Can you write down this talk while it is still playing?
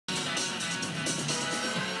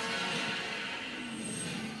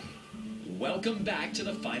Welcome back to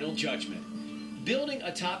the Final Judgment. Building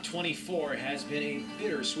a top 24 has been a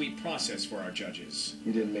bittersweet process for our judges.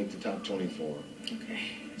 You didn't make the top 24. Okay.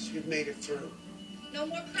 So you've made it through. No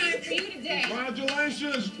more crying for you today.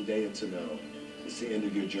 Congratulations! Today it's a no. It's the end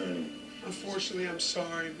of your journey. Unfortunately, I'm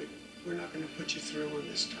sorry, but we're not going to put you through on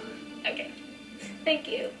this time. Okay. Thank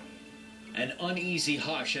you. An uneasy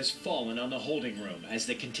hush has fallen on the holding room as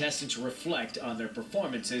the contestants reflect on their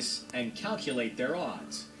performances and calculate their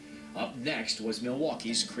odds. Up next was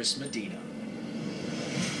Milwaukee's Chris Medina.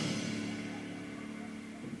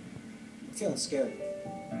 I'm feeling scared.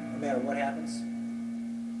 No matter what happens,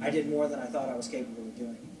 I did more than I thought I was capable of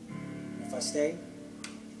doing. If I stay,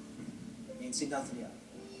 you ain't seen nothing yet.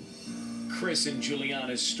 Chris and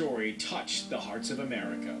Juliana's story touched the hearts of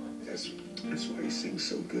America. That's why he sings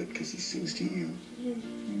so good, because he sings to you.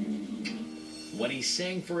 When he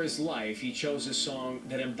sang for his life, he chose a song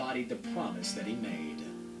that embodied the promise that he made.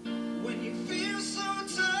 When you feel so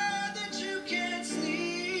tired that you can't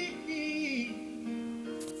sleep,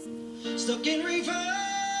 stuck in reverse,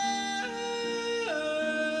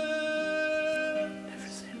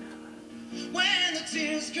 when the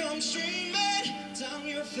tears come streaming down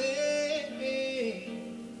your face,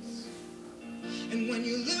 and when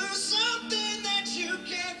you lose something that you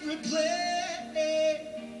can't replace,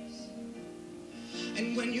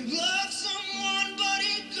 and when you love someone but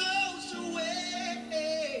it goes to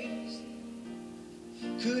waste,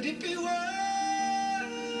 could it be worse?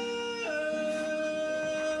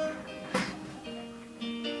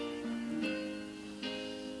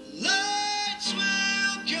 Lights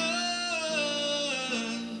will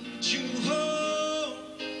guide you home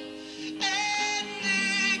and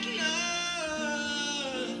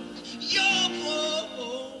ignite your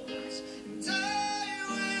bones, and I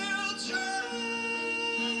will try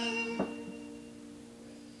to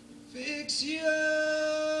fix you.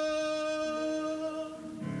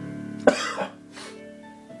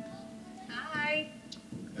 Hi.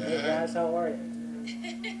 Hey guys, how are you?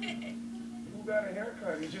 Who got a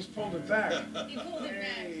haircut? He just pulled it back. He pulled it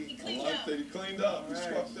back. He cleaned I up. liked it. He cleaned up. He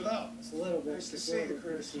scrubbed it up. It's a little bit. Nice to it's see a little you, bit good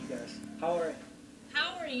to Chris. see you guys. How are you?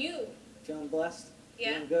 How are you? Feeling blessed?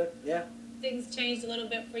 Yeah. Feeling good? Yeah. Things changed a little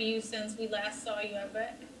bit for you since we last saw you, I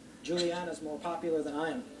bet. Juliana's more popular than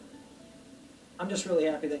I am. I'm just really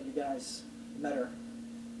happy that you guys met her.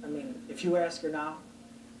 I mean, if you ask her now,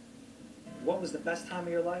 what was the best time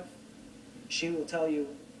of your life? She will tell you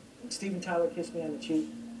when Steven Tyler kissed me on the cheek,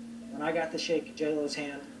 when I got to shake J-Lo's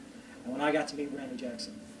hand, and when I got to meet Randy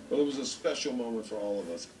Jackson. Well, it was a special moment for all of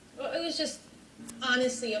us. Well, it was just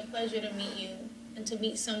honestly a pleasure to meet you and to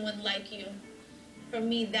meet someone like you. For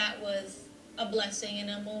me, that was a blessing and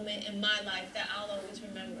a moment in my life that I'll always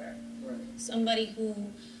remember. Right. Somebody who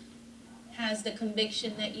has the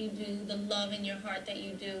conviction that you do, the love in your heart that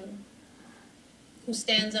you do, who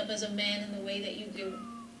stands up as a man in the way that you do.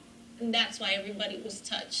 And that's why everybody was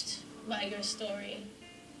touched by your story.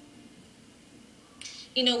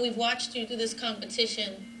 You know, we've watched you through this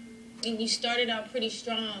competition, and you started out pretty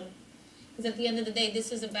strong. Because at the end of the day,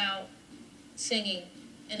 this is about singing,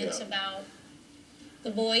 and it's Yeah. about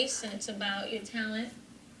the voice, and it's about your talent.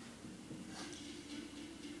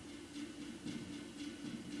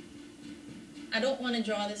 I don't want to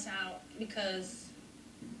draw this out because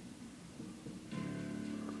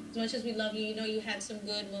as much as we love you, you know you had some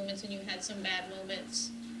good moments and you had some bad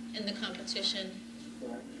moments in the competition.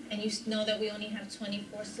 Right. And you know that we only have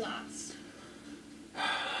 24 slots.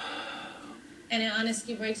 And it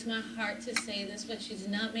honestly breaks my heart to say this, but she did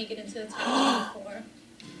not make it into the top 24.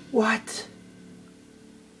 What?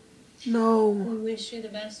 No. We wish you the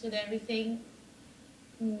best with everything.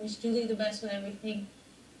 We wish Julie the best with everything.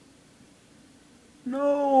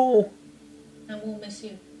 No. And we'll miss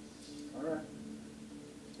you. All right.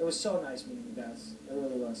 It was so nice meeting you guys. It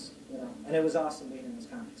really was, you know. And it was awesome being in this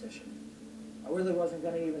competition. I really wasn't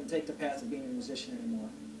going to even take the path of being a musician anymore.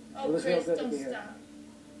 Oh, It was Chris, real good to don't be here. stop.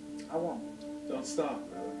 I won't. Don't stop,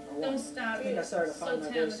 man. I won't. Don't stop. I think I You're started to so find my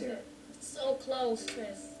voice talented. here. So close,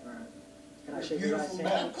 Chris. All right. Can I shake your guys' Beautiful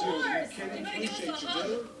hand? man, Of too. Are you course. kidding? You better give us a Appreciate you, hug.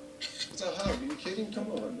 dude. It's a hug. Are you kidding?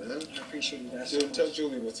 Come on, man. I appreciate you guys so Dude, much. tell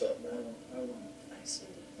Julie what's up, I man. will. I will. Thanks.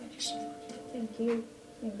 Thank you so much. Thank you.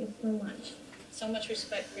 Thank you so much. So much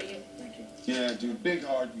respect for you. Thank you. Yeah, dude. Big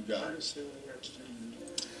heart you got. Honestly, when you're upstanding.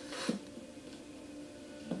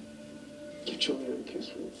 Give Julia a kiss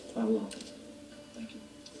for me. I will. Thank you.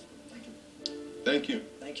 Thank you. Thank you.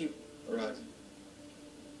 Thank you. All right.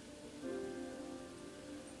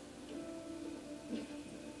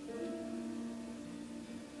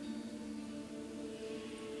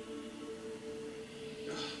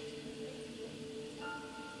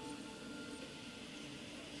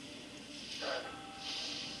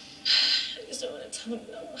 tell him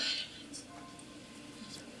no.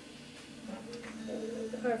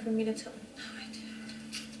 It's hard for me to tell him no.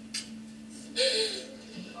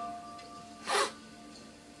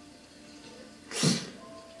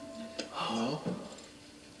 No?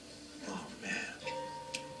 Oh, man.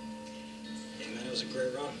 Hey, man, it was a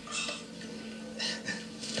great run.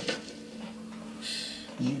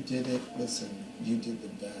 You did it, listen, you did the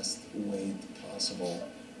best way possible.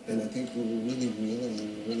 And I think we were really real and we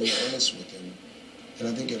were really honest with him. And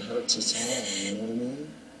I think it hurts us all, you know what I mean?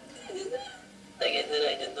 Like I said,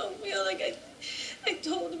 I just don't feel like I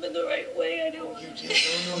told him in the right way. I don't. You did.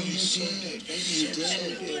 No, you did. Baby, you did. I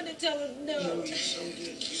just want to tell him no. No, you so did.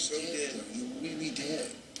 You so did. You really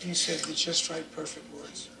did. You said the just right, perfect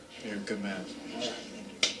words. You're a good man.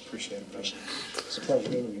 Appreciate it, brother. It's a pleasure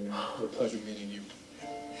meeting you, man. It's a pleasure meeting you.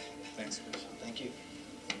 Thanks, Chris. Thank you.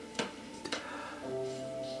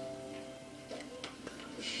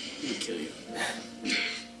 He'll kill you.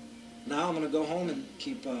 Now I'm gonna go home and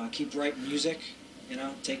keep writing music, you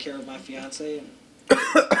know, take care of my fiance and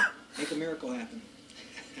make a miracle happen.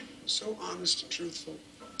 So honest and truthful.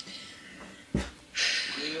 Yeah,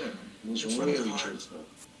 it was In front of really God. truthful.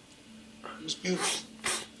 It was beautiful.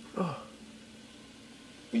 But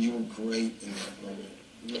you were great in that moment.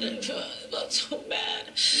 Really. I felt so bad.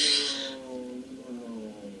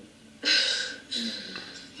 No.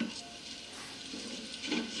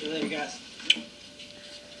 See you later, guys.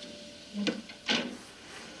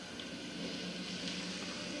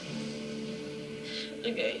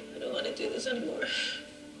 Okay, I don't want to do this anymore.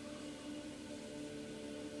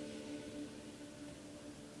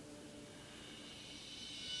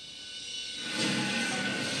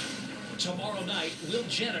 Tomorrow night, will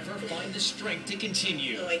Jennifer find the strength to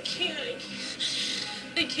continue? No, I can't.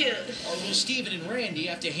 I can't. Or will Steven and Randy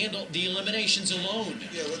have to handle the eliminations alone?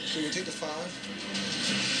 Yeah, can we take the 5?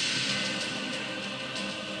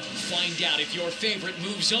 Find out if your favorite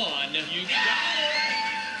moves on. You got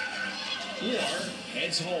it! Or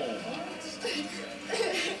heads home.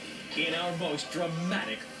 In our most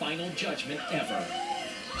dramatic final judgment ever.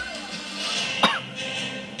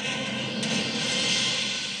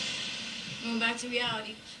 Going back to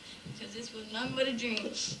reality, because this was nothing but a dream.